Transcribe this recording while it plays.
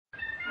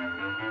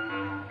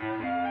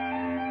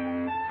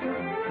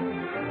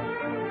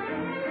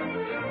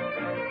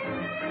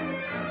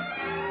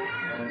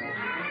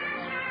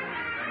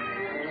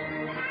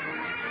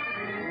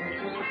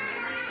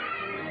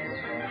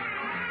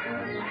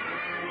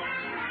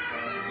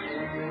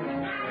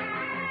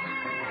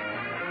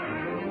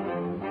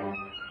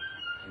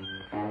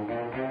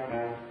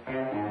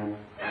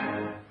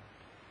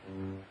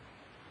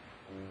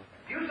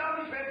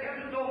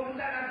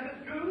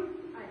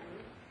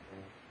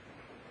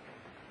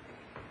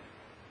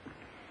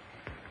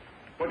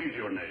What is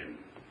your name?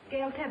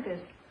 Gail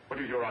Tempest. What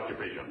is your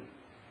occupation?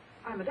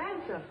 I'm a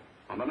dancer.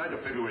 On the night of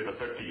February the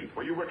 13th,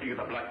 were you working at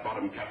the Black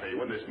Bottom Cafe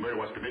when this murder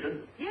was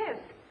committed? Yes,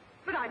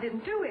 but I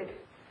didn't do it.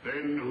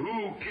 Then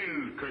who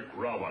killed Kirk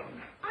Rowan?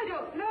 I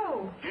don't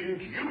know.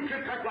 Didn't you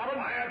kill Kirk Rowan?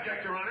 I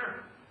object, Your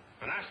Honor,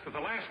 and ask that the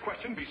last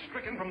question be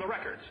stricken from the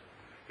records.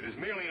 It is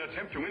merely an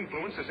attempt to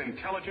influence this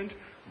intelligent,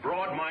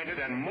 broad-minded,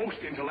 and most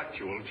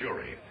intellectual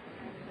jury.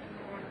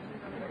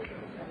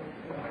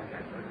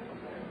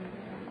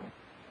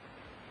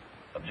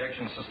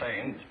 Objection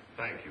sustained.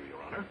 Thank you,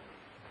 Your Honor.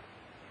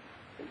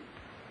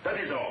 That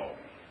is all.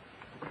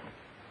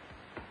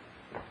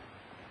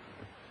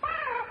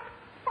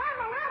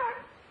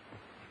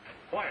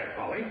 Quiet,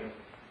 Polly.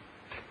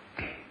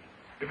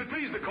 If it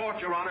please the court,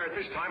 Your Honor, at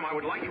this time I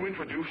would like to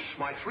introduce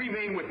my three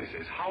main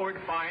witnesses, Howard,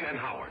 Fine, and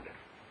Howard.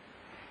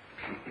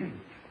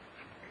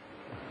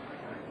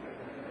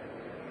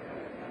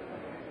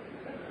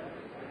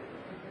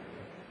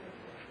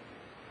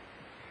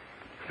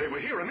 They were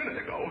here a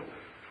minute ago.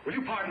 Will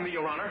you pardon me,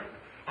 Your Honor?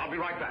 I'll be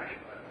right back.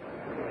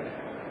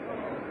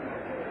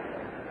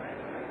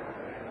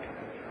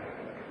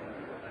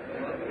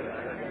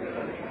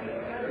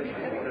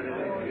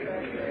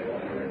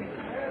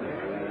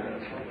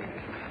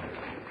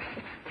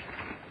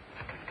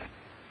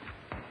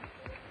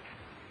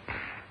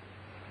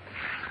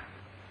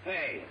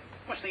 Hey,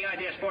 what's the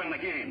idea of spoiling the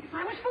game?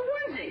 I was for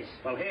onesies.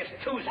 Well, here's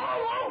twosies.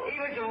 Oh, he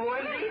was for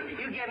onesies.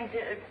 You get him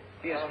to...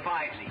 Here's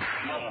fivesies.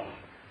 Oh.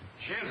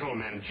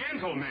 Gentlemen,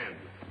 gentlemen,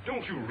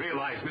 don't you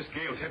realize Miss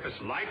Gail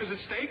Tempest's life is at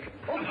stake?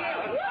 Oh,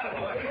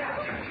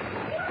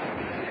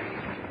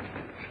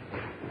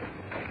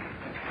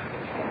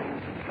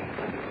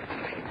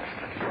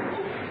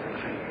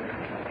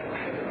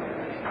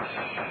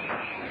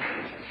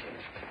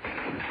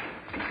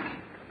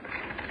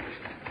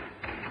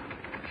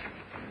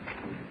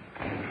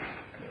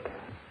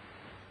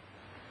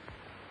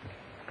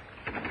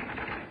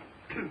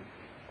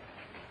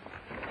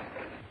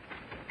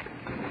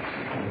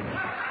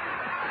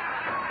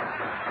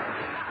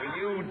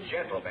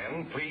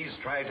 Gentlemen, please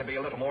try to be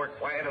a little more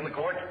quiet in the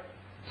court.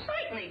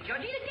 Certainly,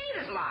 Judgy. The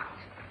gate is locked.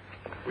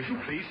 Will you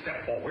please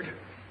step forward?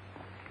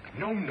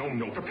 No, no,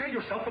 no. Prepare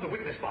yourself for the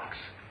witness box.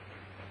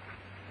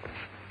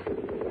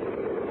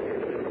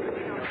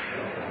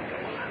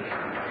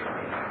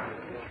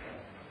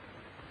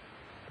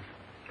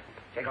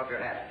 Take off your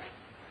hat.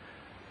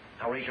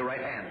 Now raise your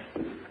right hand.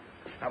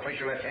 Now place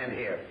your left hand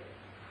here.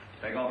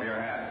 Take off your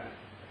hat.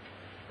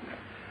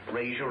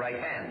 Raise your right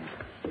hand.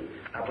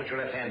 Now put your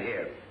left hand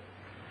here.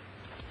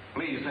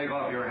 Please take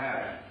off your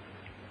hat.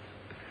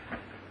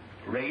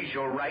 Raise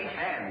your right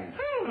hand.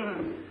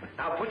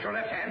 Now put your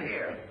left hand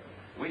here.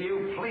 Will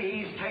you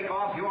please take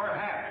off your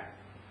hat?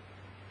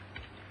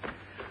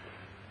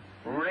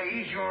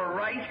 Raise your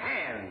right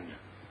hand.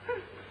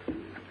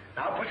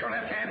 Now put your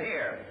left hand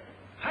here.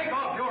 Take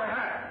off your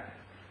hat.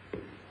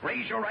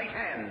 Raise your right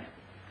hand.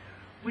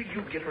 Will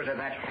you get rid of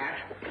that hat?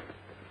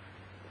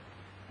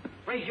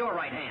 Raise your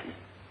right hand.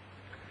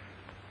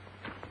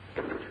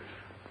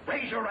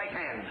 Raise your right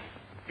hand.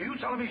 Do you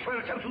solemnly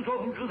swear to tell the truth, the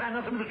whole truth, and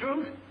nothing but the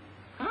truth?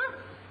 Huh?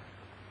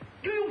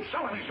 Do you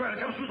solemnly swear to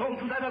tell the truth, the whole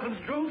truth, and nothing but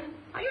the truth?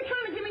 Are you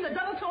trying to give me the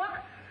double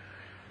talk?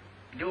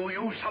 Do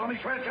you solemnly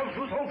swear to tell the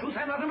truth, the whole truth,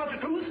 and nothing but the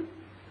truth?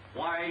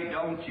 Why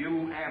don't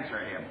you answer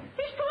him?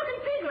 He's talking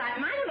pig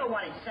Latin. I don't know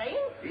what he's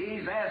saying.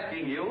 He's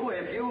asking you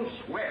if you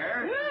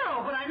swear...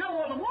 No, but I know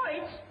all the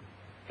words.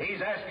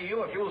 He's asking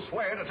you if you'll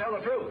swear to tell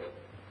the truth.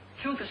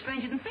 Truth is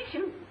stranger than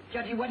fiction,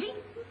 Judgy Wudgy.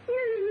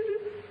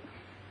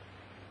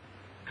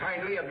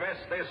 Kindly address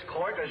this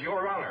court as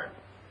Your Honor,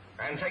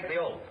 and take the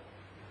oath.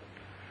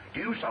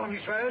 Do you solemnly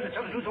swear to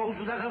tell the truth, the whole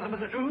truth, and nothing but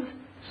the truth?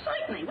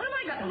 Certainly. What have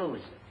I got to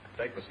lose?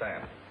 Take the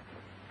stand.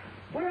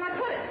 Where did I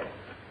put it?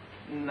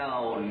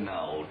 No,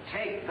 no.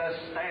 Take the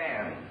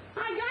stand.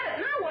 I got it.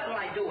 Now what'll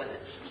I do with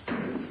it?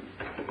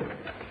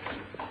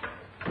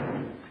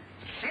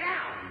 Sit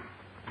down.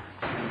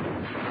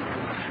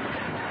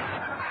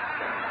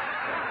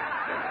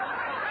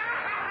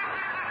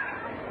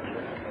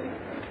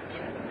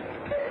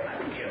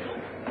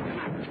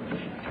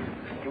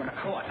 You're in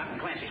a court, not in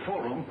Clancy's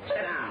pool room.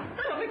 Sit down.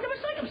 I'm a victim of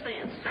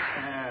circumstance.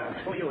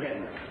 Who are you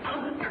hitting?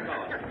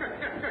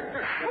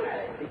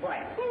 Be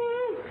quiet.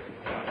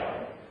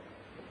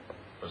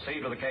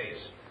 Proceed with the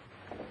case.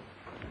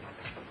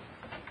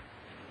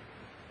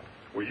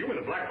 Were you in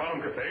the Black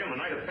Bottom Cafe on the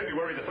night of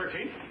February the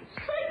 13th?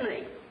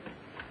 Certainly.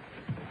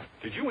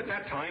 Did you at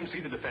that time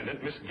see the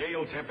defendant, Miss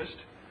Gail Tempest,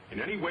 in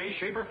any way,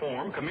 shape, or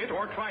form commit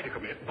or try to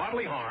commit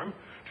bodily harm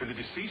to the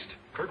deceased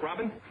Kirk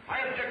Robin? I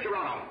object, Your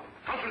Honor.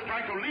 Counsel's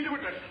trying to lead the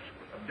witness.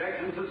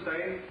 Objection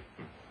sustained.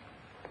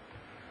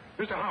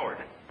 Mr. Howard,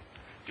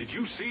 did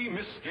you see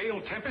Miss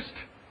Gail Tempest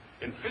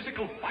in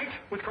physical fight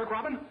with Kirk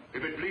Robin?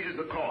 If it pleases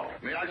the court,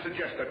 may I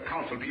suggest that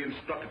counsel be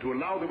instructed to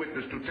allow the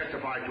witness to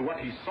testify to what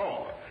he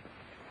saw?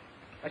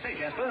 I say,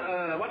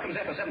 Jasper, what comes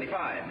after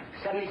 75?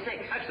 76.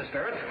 That's the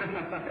spirit.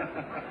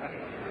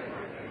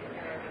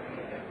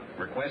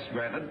 Request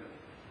granted.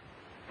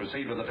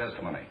 Proceed with the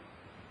testimony.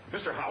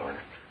 Mr. Howard,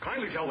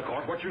 kindly tell the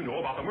court what you know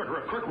about the murder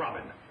of Kirk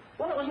Robin.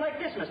 Well, it was like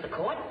this, Mr.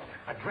 Court.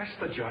 Address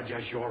the judge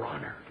as Your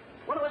Honor.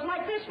 Well, it was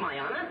like this, my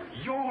honor.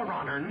 Your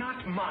Honor,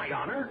 not my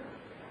honor.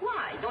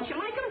 Why? Don't you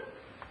like him?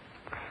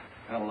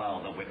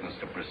 Allow the witness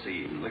to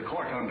proceed. The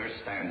court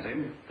understands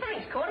him.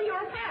 Thanks, Cordy.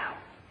 You're a pal.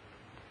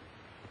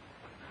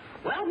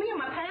 Well, me and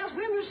my pals,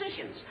 we're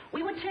musicians.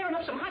 We were tearing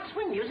up some hot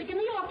swing music in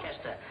the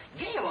orchestra.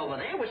 Gail over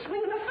there was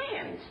swinging her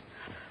fans.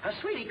 Her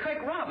sweetie,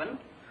 Kirk Robin,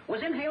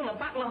 was inhaling a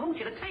bottle of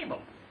hooch at a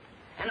table.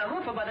 And a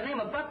hoofer by the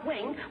name of Buck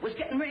Wing was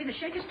getting ready to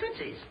shake his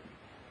tootsies.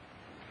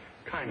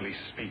 Kindly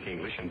speak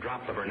English and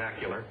drop the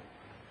vernacular.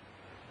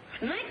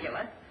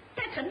 Vernacular?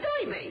 That's a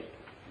derby.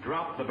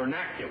 Drop the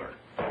vernacular.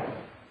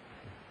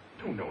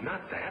 No,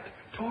 not that.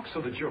 Talk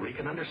so the jury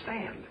can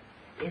understand.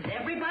 Is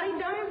everybody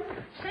done?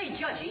 Say,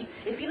 Judgy,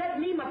 if you let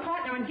me, my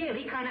partner, and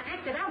Gailey kind of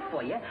act it out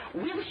for you,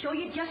 we'll show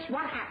you just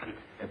what happened.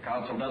 If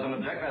counsel doesn't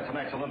object, that's an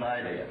excellent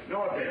idea.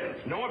 No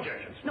objections. No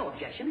objections. No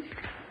objections.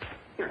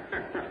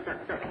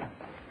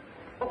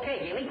 Okay,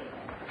 Gailey.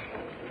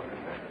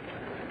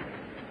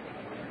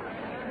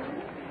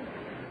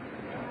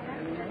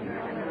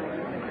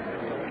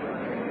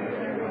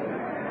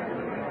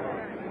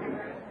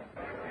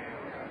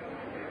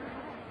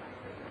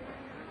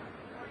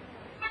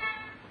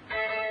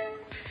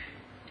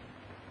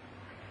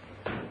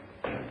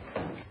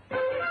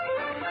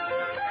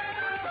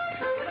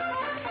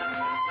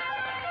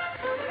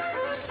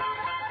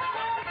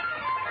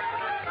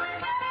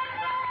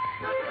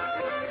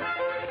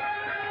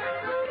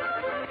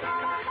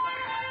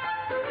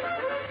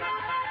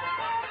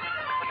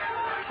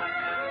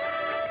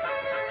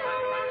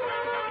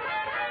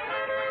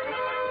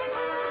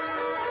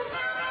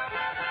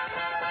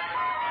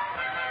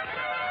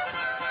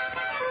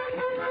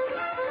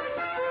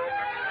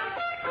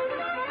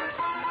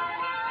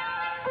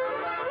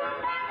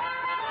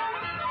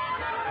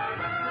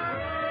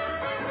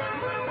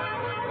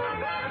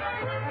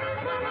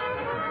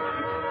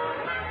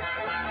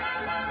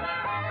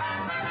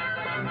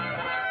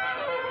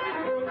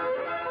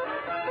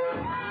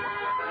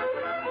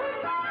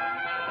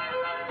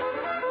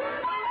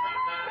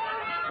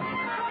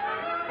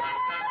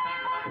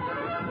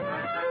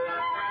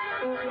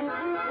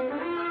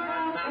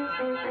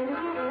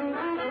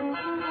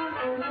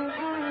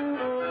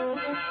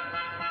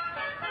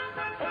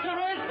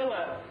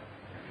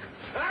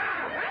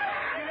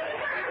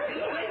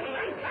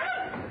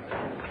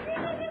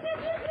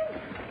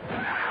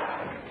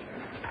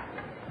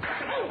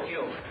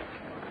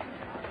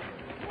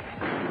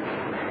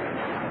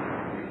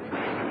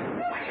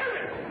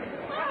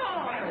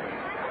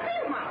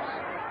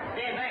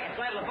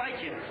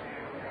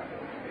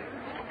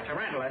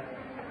 Tarantula.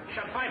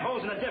 Shot 5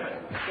 holes in the divot.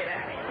 Get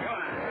at me. Go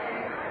on.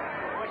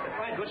 What's the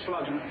 5 good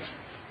slugs in it?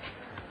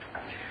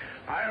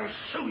 I'll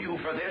sue you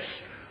for this.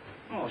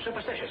 Oh,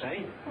 superstitious,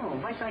 eh? Oh,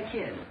 vice-eye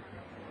kid.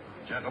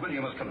 Gentlemen,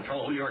 you must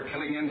control your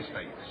killing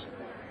instincts.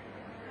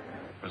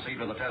 Proceed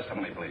with the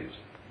testimony, please.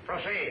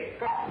 Proceed.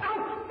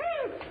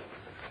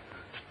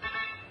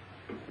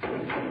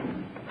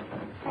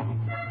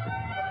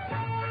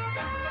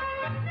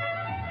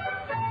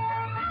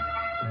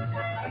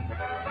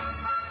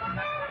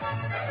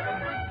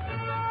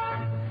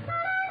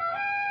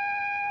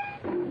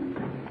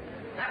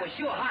 That was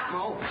sure hot,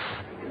 Mo.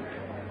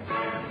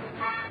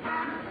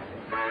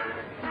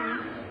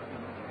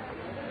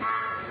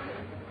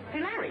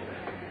 Hey, Larry.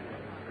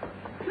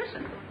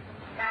 Listen.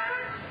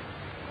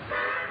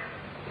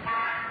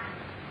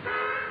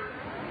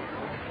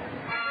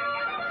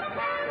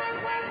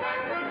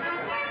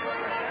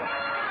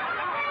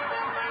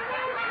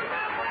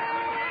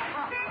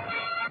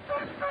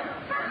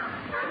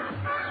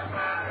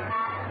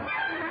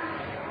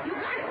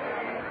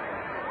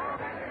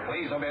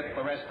 Please omit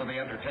the rest of the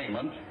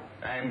entertainment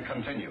and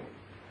continue.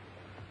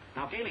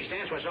 Now, Gailey's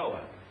dance was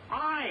over.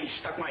 I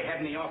stuck my head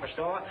in the office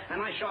door,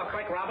 and I saw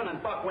Kirk Robin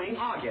and Buck Wing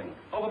arguing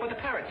over by the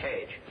parrot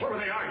cage. What were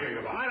they arguing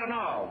about? I don't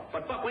know,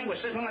 but Buck Wing was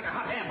sizzling like a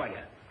hot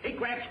hamburger. He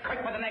grabs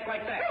Kirk by the neck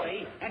like that,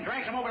 see? And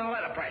drags him over to the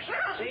letterpress,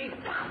 see?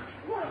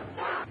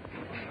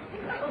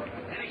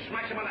 Then he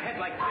smacks him on the head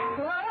like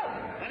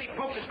that. Then he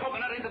pokes his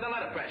coconut into the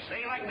letterpress,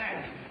 see? Like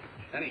that.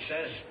 Then he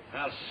says,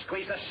 I'll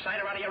squeeze the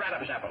cider out of your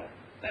Adam's apple.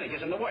 Then he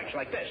gives him the works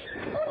like this.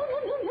 Then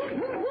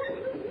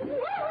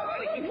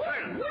he keeps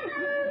turning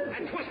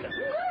and twisting.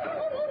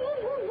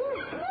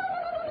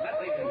 That,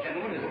 ladies and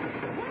gentlemen, is...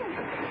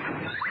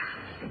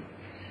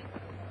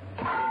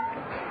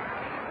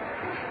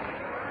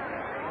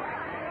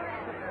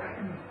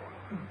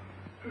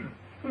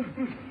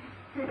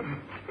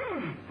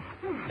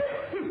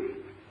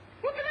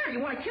 You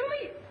want to kill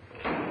me?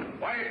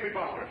 Why, it's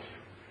preposterous.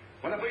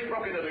 When the police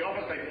broke into the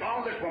office, they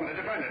found this woman,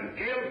 the defendant,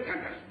 Gail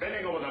Tempest,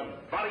 bending over the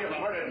body of the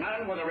murdered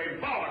man with a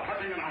revolver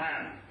clutching in her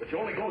hand. Which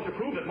only goes to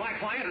prove that my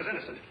client is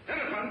innocent.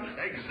 Innocent?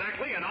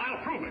 Exactly, and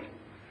I'll prove it.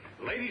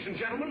 Ladies and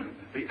gentlemen,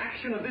 the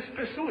action of this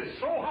pistol is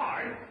so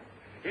hard,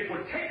 it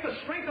would take the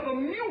strength of a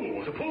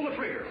mule to pull the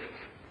trigger.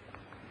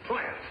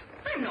 Try it.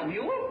 I'm no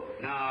mule.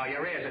 No,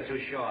 your ears are too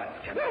short.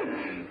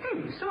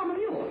 So I'm a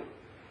mule.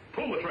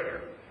 Pull the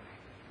trigger.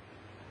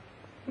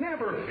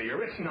 Never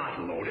fear, it's not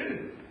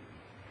loaded.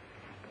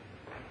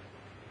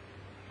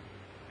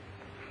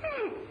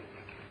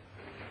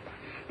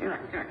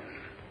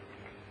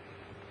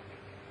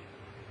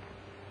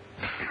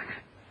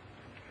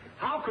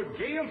 How could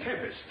Gail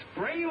Tempest's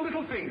frail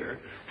little finger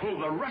pull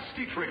the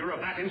rusty trigger of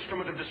that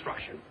instrument of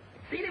destruction?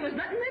 See, there was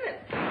nothing in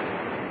it.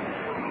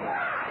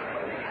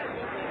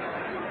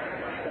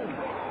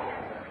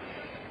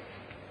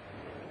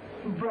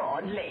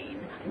 Broad Lane,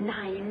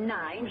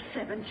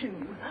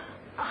 9972.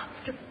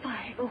 After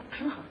 5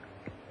 o'clock.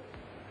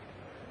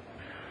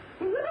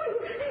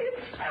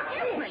 It's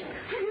happening.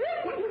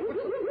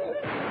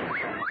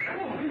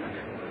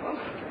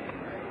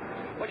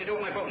 What'd you do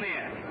with my broken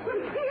ear?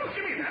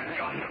 Give me that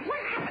gun. What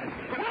happened?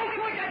 Don't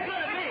point that gun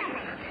at me.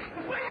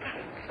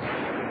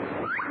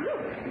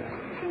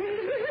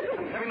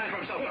 Every man for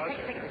himself, fellas.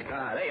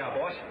 Ah, there you are,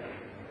 boss.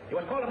 You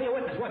was called to be a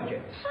witness, wasn't you?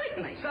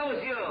 Certainly. So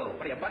was you.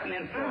 What are you butting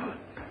in for?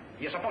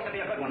 You're supposed to be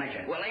a good one, ain't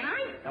you? Well, ain't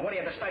I? Now, what are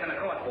you beside in the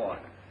court for?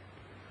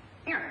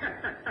 Get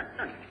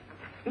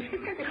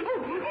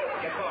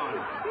going.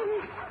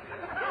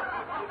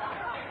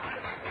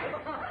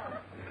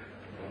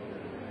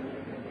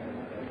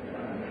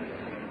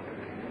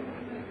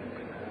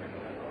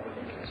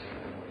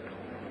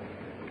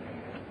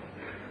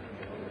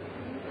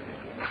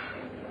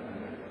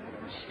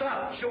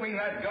 Stop chewing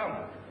that gum.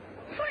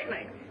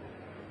 Certainly.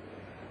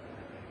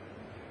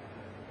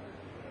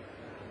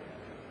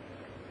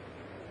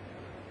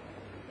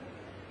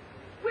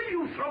 Will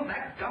you throw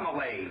that gum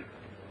away?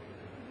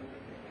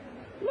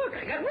 Look,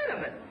 I got rid of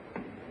it.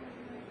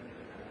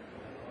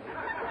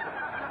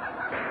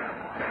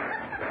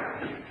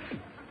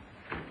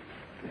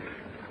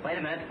 Wait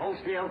a minute. Hold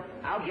still.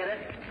 I'll get it.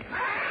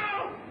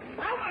 Ow!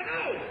 Ow, my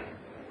nose!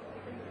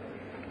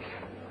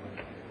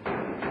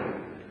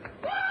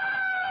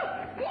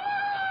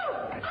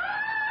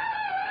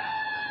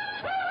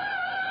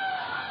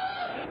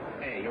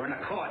 Hey, you're in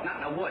a court, not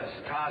in the woods,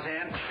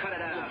 Tarzan. Cut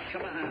it out.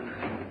 Come on.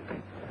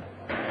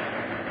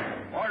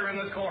 Order in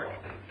this court.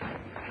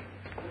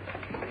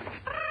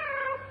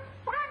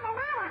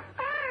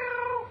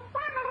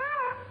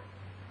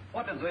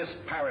 What does this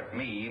parrot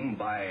mean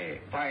by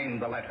find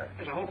the letter?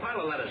 There's a whole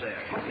pile of letters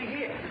there. Must be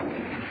here.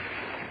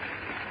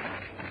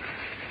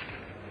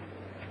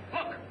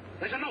 Look,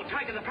 there's a note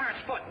tied to the parrot's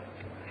foot.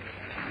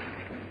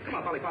 Come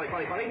on, Polly, Polly,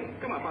 Polly, Polly.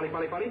 Come on, Polly,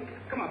 Polly, Polly.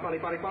 Come on, Polly,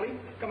 Polly, Polly.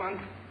 Come on.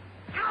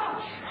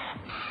 Ouch!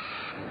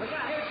 Look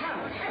out, here it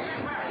comes. Get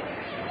that parrot.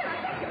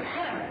 Get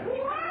him.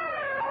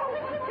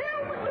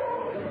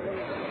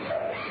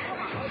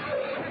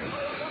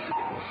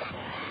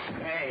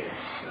 Hey.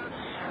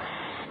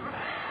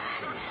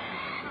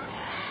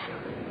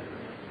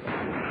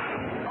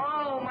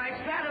 Oh, my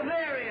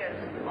Stradivarius.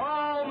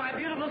 Oh, my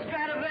beautiful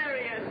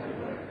Stradivarius.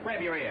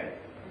 Grab your ear.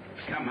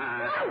 Come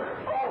on.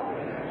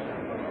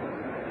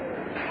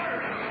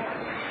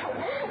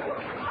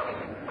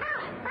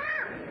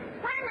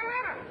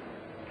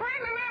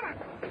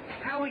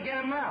 How we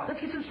get him now? Let's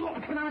get some salt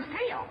and put on his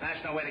tail.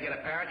 That's no way to get a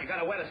parrot. You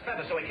gotta wet his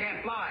feathers so he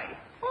can't fly.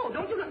 Oh,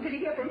 don't do nothing till you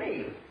hear from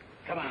me.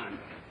 Come on.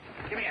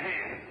 Give me a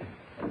hand.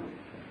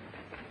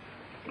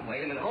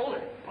 Wait a minute, hold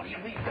it. What do you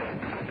mean?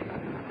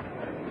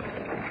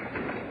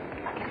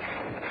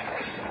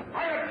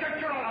 I object,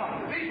 Your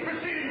Honor. These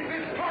proceedings,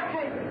 this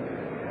courtroom.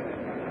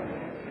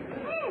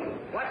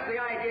 What's the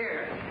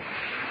idea?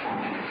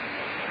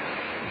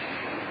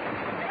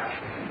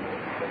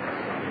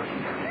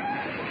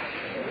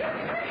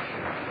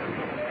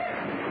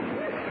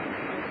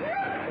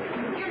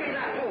 Give me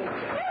that fool.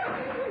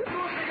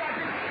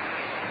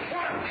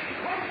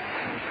 What?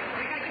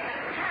 We gotta get that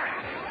parrot.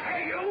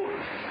 Hey, you!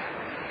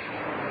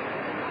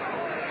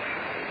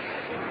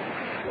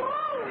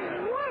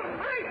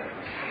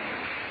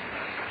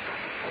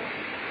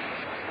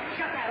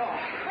 Shut that off.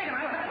 Wait a minute,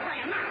 I'll have to tell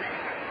you nothing.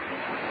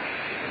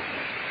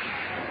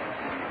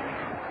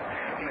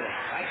 Give me that.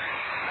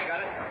 I got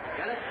it.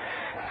 Got it?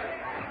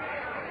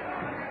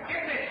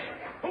 Get this.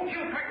 Who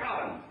killed Craig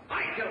Robin? I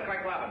killed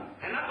Craig Robin.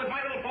 And not with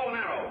my little bow and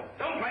arrow.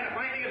 Don't try to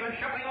find me as I'm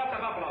shuffling off the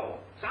buffalo.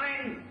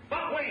 Signed,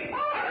 Buck Wing.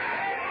 Wait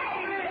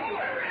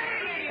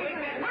a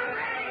minute.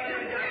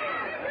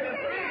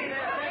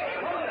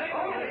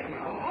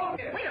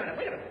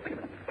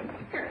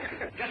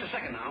 Just a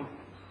second now.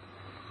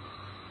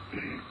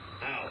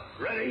 Now,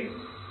 ready?